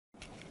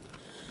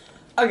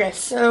Okay,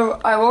 so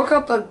I woke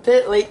up a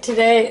bit late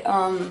today.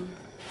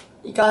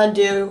 You gotta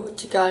do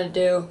what you gotta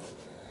do.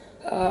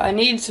 I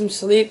need some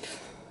sleep.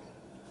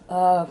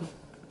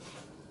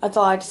 That's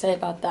all I have to say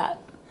about that.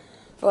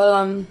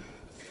 But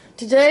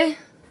today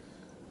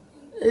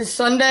is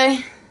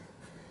Sunday.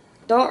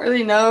 Don't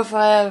really know if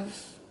I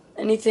have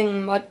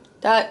anything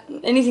that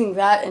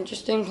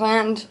interesting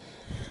planned.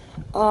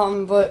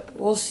 But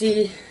we'll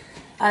see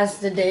as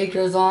the day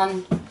goes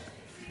on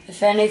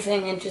if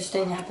anything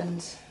interesting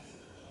happens.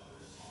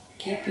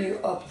 Keep you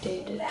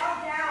updated.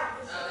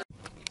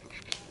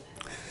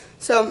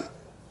 So,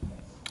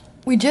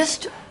 we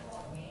just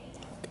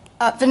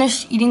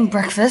finished eating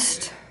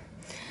breakfast.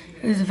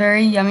 It was a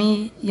very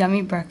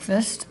yummy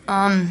breakfast.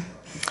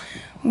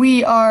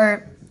 We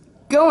are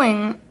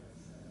going.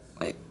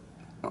 Wait,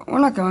 we're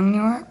not going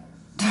anywhere.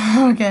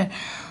 Okay.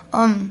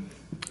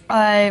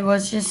 I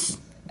was just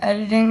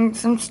editing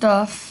some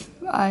stuff.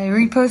 I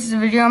reposted a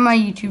video on my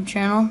YouTube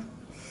channel.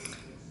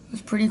 It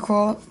was pretty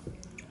cool.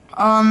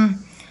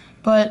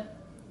 But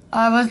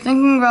I was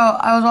thinking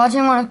about, I was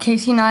watching one of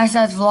Casey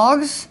Neistat's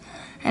vlogs,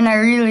 and I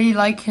really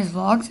like his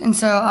vlogs, and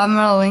so I'm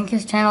going to link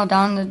his channel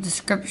down in the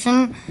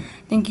description.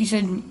 I think you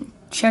should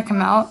check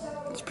him out.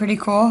 It's pretty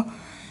cool.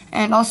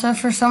 And also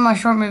for some of my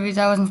short movies,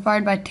 I was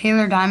inspired by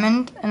Taylor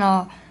Diamond, and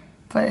I'll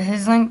put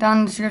his link down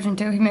in the description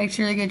too. He makes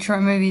really good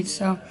short movies,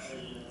 so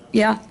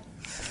yeah.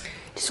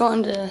 Just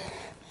wanted to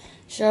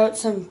shout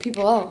some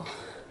people out.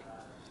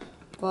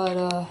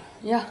 But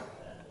yeah.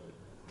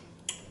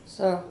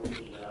 So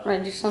I'm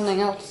going to do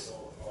something else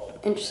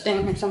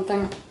interesting or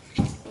something.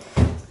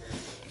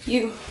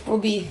 You will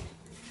be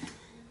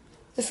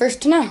the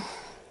first to know.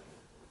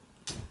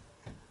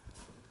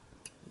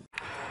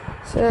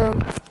 So,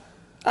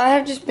 I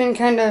have just been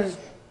kind of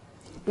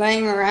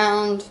laying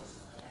around,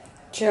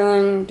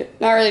 chilling,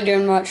 not really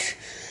doing much.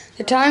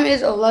 The time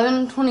is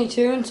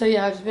 11:22, and so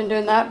yeah, I've just been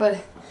doing that, but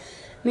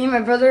me and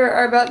my brother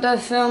are about to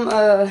film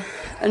a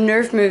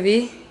Nerf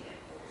movie.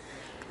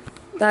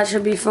 That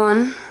should be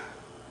fun.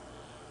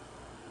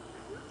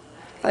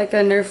 Like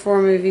a Nerf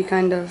 4 movie,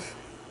 kind of.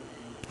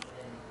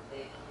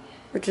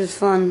 Which is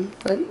fun.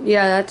 But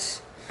yeah,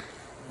 that's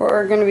what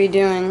we're going to be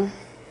doing.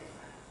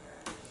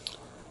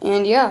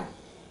 And yeah.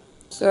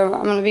 So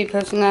I'm going to be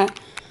posting that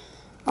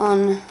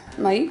on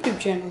my YouTube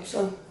channel.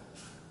 So,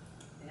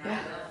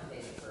 yeah.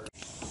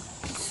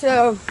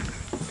 So,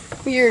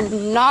 we are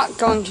not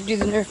going to do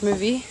the Nerf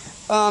movie.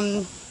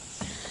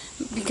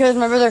 Because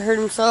my brother hurt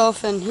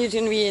himself and he's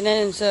going to be in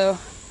it. And so,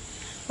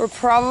 we're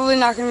probably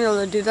not going to be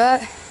able to do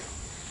that.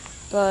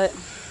 But,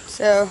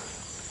 so,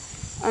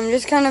 I'm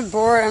just kind of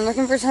bored. I'm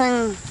looking for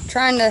something,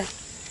 trying to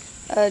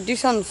do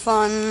something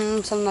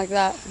fun, something like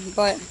that.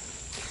 But,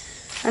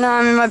 I know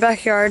I'm in my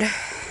backyard.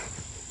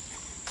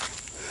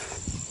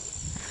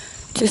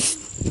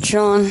 Just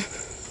chilling.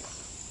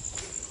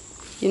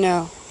 You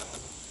know.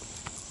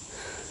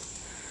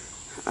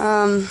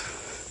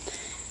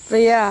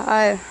 But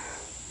yeah,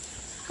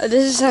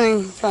 this is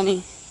something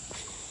funny.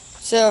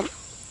 So,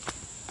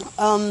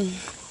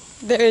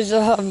 there's,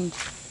 a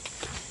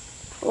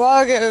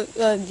while ago,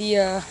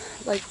 the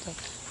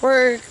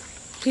work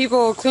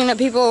people, cleanup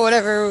people,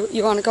 whatever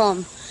you want to call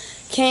them,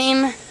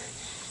 came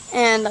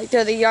and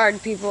they're the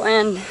yard people,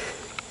 and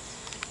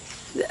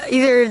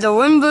either the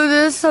wind blew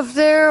this up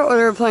there or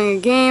they were playing a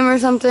game or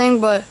something,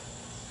 but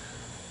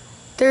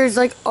there's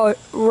like a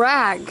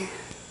rag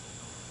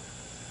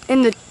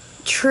in the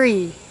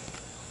tree,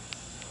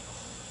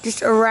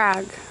 just a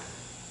rag,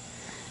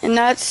 and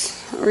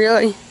that's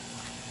pretty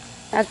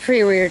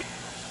weird.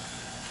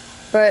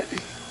 But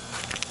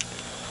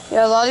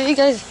yeah, a lot of you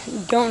guys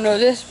don't know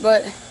this,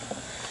 but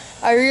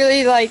I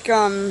really like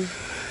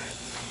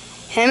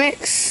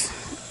hammocks.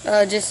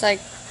 Just like,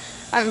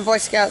 I'm a Boy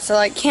Scout, so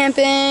like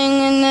camping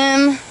in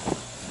them,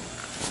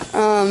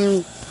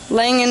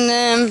 laying in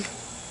them,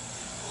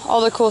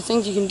 all the cool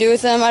things you can do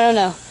with them. I don't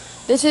know.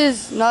 This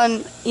is not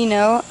an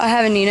Eno. I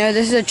have an Eno.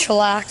 This is a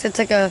Chillax. It's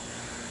like a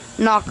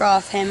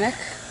knockoff hammock.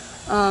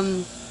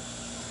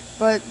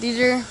 But these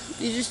are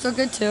still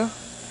good too.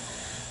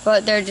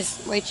 But they're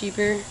just way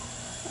cheaper.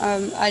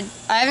 I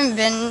haven't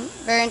been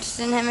very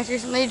interested in hammocks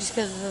recently just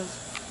because of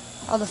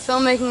all the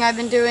filmmaking I've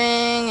been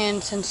doing,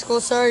 and since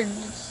school started,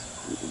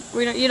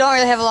 you don't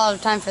really have a lot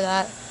of time for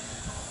that.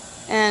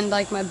 And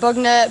like my bug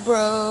net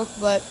broke,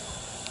 but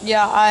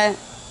yeah, I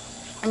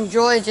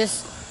enjoy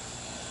just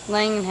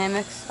laying in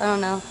hammocks. I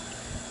don't know,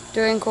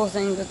 doing cool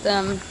things with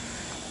them.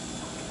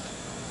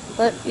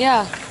 But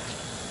yeah,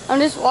 I'm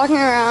just walking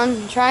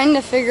around trying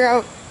to figure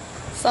out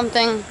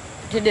something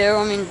to do.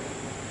 I mean,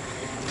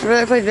 my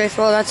brother plays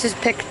baseball. That's his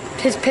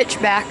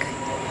pitch back.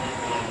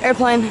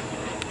 Airplane.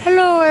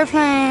 Hello,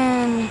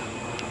 airplane.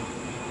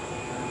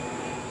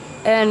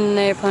 And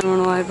the airplane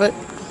went away. But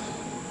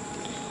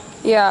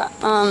yeah,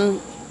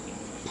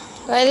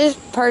 this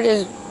part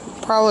is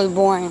probably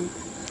boring.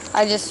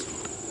 There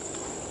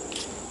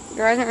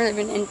hasn't really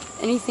been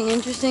anything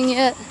interesting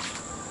yet.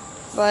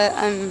 But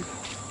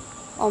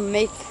I'll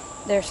make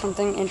there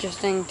something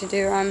interesting to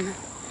do. I'm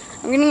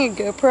getting a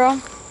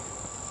GoPro.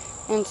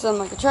 and some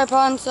like a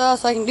tripod and stuff,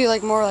 so I can do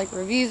like more like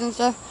reviews and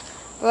stuff.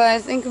 But I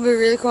think it'd be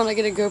really cool when I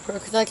get a GoPro,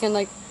 because I can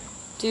like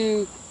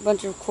do a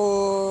bunch of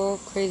cool,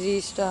 crazy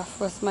stuff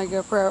with my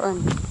GoPro, or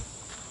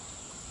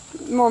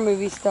more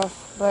movie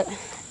stuff. But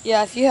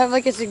yeah, if you have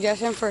like a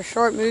suggestion for a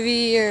short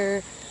movie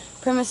or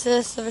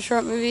premises of a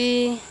short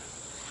movie,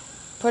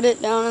 put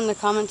it down in the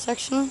comment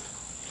section,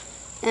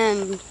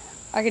 and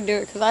I could do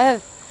it,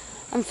 because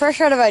I'm fresh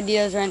out of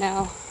ideas right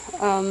now.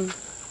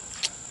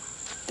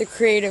 The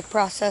creative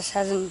process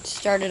hasn't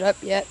started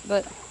up yet,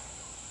 but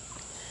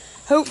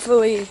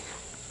hopefully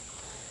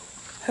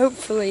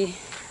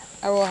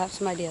I will have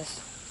some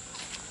ideas.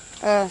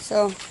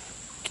 So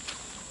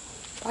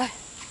bye.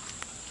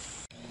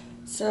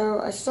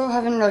 So I still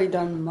haven't really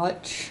done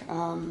much.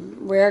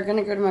 We're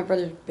gonna go to my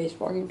brother's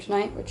baseball game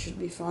tonight, which should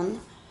be fun.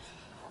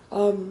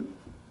 I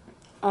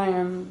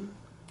don't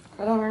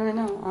really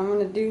know.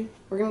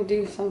 We're gonna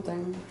do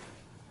something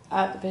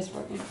at the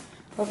baseball game.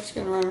 Probably just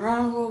gonna run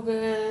around a little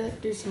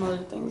bit, do some other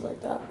things like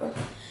that, but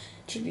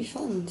it should be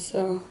fun,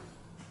 so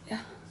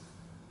yeah.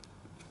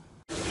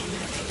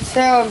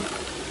 So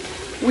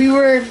we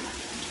were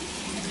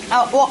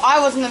out, well,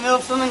 I was in the middle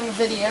of filming a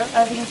video,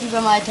 as you can see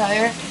by my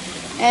attire,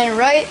 and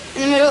right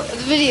in the middle of the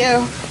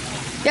video,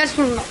 guess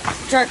when my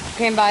truck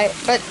came by,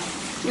 but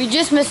we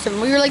just missed him.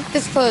 We were like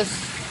this close.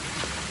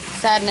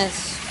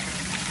 Sadness.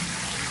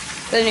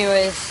 But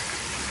anyways,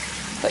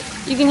 but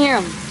you can hear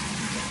him.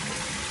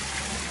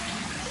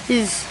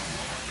 He's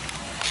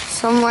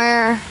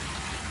somewhere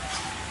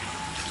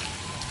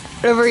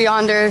over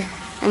yonder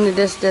in the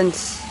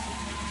distance,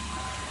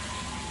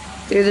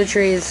 through the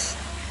trees,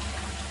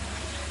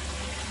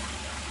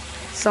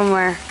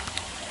 somewhere.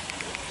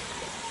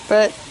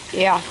 But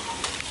yeah,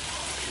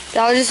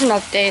 that was just an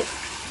update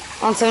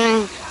on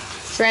something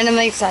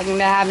randomly exciting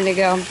that happened to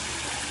go.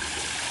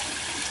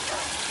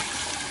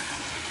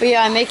 But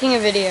yeah, I'm making a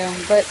video,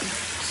 but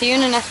see you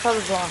in the next part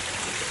of the vlog.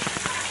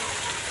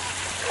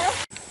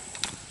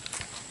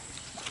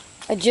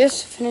 I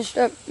just finished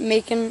up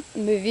making a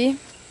movie.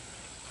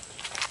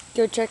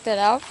 Go check that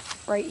out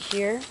right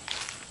here.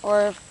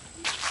 Or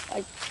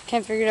I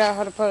can't figure out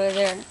how to put it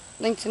there.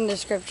 Link's in the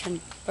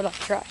description, but I'll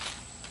try.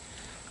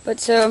 But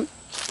so,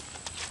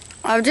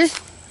 I was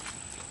just,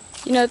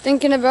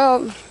 thinking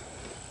about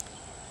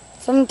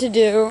something to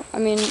do. I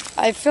mean,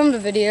 I filmed a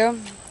video,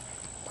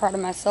 proud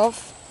of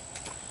myself.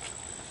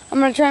 I'm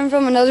gonna try and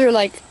film another,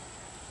 like,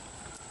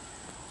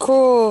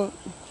 cool,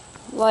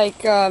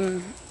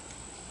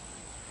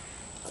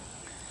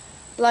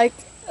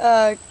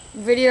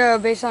 video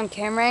based on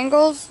camera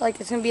angles. Like,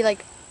 it's gonna be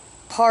like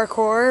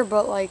parkour,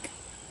 but like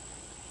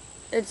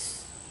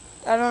it's,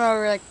 I don't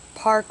know, like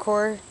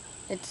parkour.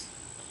 It's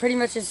pretty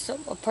much just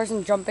a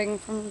person jumping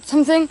from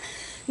something.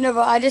 No,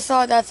 but I just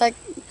thought that's like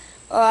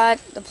at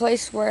the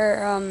place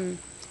where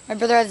my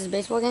brother has his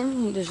baseball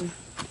game.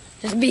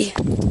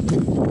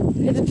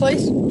 It's a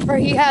place where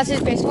he has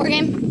his baseball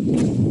game.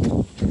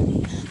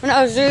 When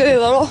I was really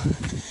little,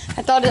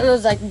 I thought it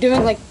was like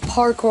doing like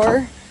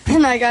parkour.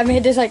 And like I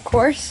made this like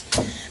course,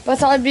 but I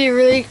thought it'd be a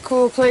really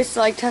cool place to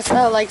like test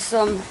out like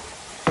some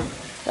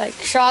like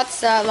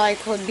shots that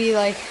like would be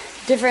like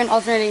different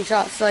alternating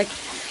shots. Like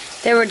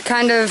they would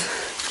kind of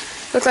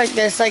look like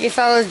this. Like if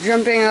I was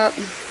jumping up,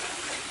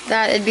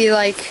 that it'd be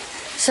like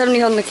somebody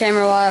holding the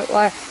camera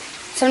while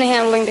somebody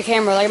handling the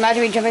camera. Like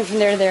imagine me jumping from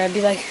there to there. I'd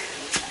be like,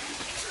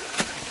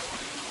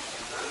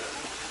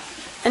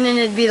 and then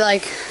it'd be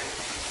like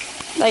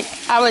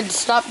I would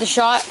stop the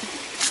shot.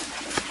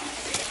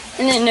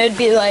 And then it'd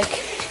be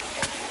like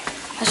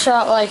a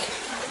shot like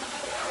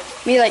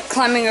me like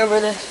climbing over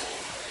this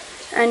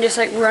and just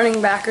like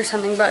running back or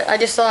something. But I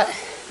just thought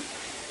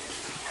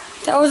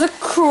that was a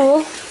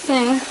cool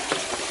thing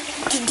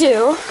to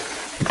do.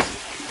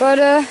 But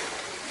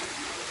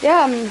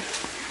yeah, I'm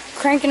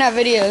cranking out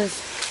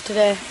videos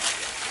today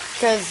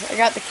because I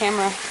got the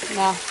camera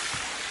now.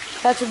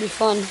 That should be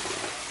fun.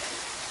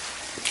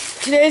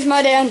 Today's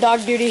my day on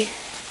dog duty.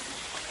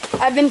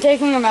 I've been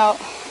taking him out.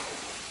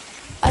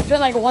 I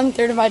spent like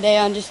 1/3 of my day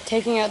on just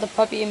taking out the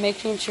puppy and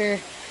making sure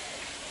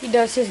he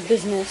does his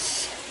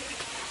business.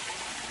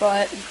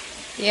 But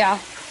yeah,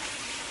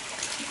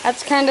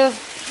 that's kind of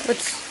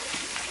what's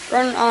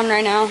running on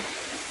right now.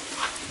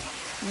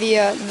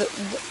 The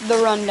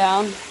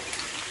rundown.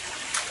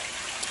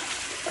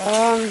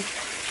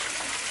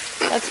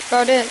 That's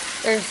about it.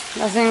 There's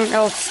nothing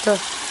else to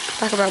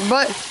talk about,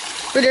 but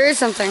there is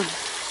something.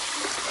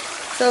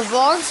 So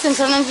vlogs can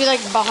sometimes be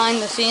like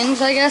behind the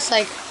scenes, I guess.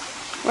 Like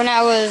when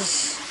I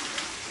was,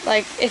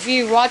 like if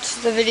you watch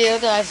the video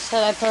that I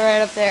said I put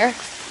right up there,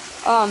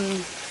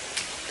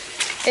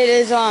 it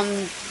is,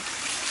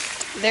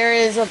 there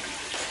is a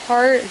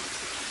part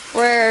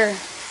where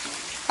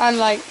I'm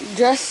like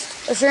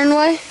dressed a certain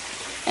way,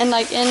 and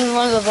like in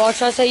one of the vlog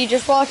shots that you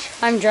just watched,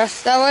 I'm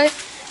dressed that way.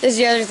 This is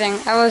the other thing.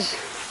 I was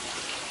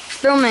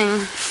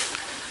filming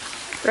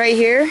right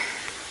here,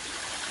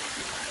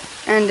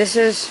 and this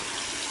is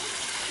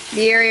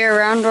the area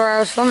around where I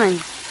was filming.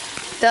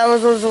 That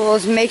was what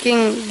was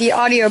making the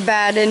audio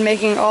bad and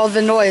making all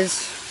the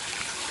noise.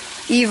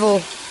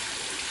 Evil.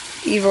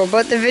 evil.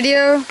 But the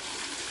video,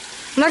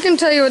 I'm not going to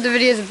tell you what the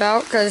video is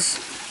about because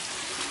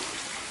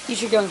you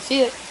should go and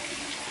see it.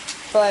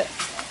 But,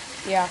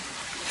 yeah.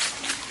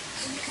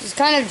 It's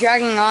kind of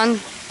dragging on,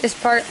 this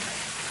part.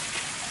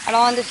 I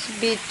don't want this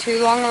to be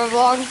too long of a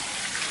vlog.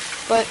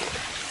 But,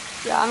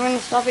 yeah, I'm going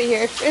to stop it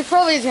here. It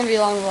probably is going to be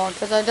a long vlog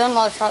because I've done a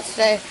lot of shots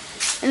today.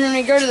 And then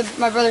we go to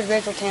my brother's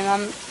baseball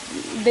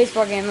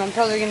game. I'm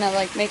probably going to,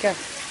 like, make a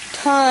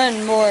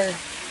ton more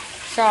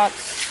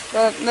shots.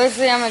 But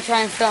mostly I'm going to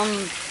try and film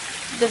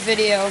the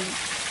video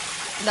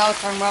that I was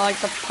talking about, like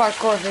the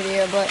parkour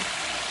video. But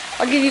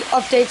I'll give you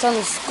updates on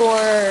the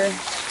score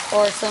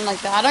or something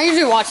like that. I don't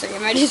usually watch the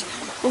game. I just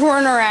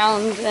run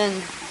around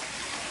and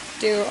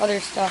do other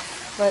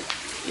stuff. But,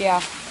 yeah.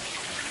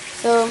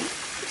 So,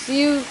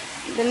 see you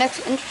the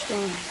next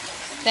interesting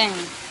thing.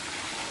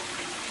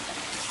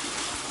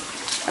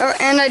 Oh,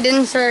 and I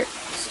didn't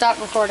stop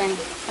recording.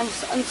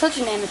 I'm such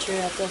an amateur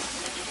at this.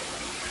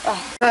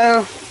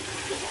 So,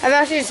 I've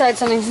actually decided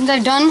something. Since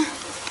I've done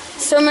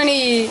so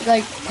many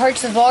like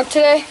parts of the vlog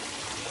today,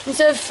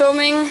 instead of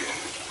filming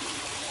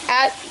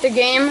at the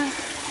game,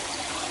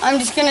 I'm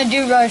just gonna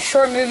do a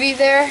short movie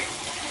there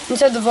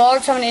instead of the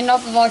vlog. So I'm gonna end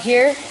off the vlog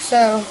here.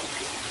 So,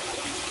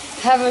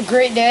 have a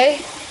great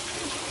day.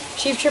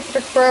 Chief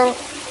Tripper Pro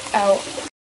out.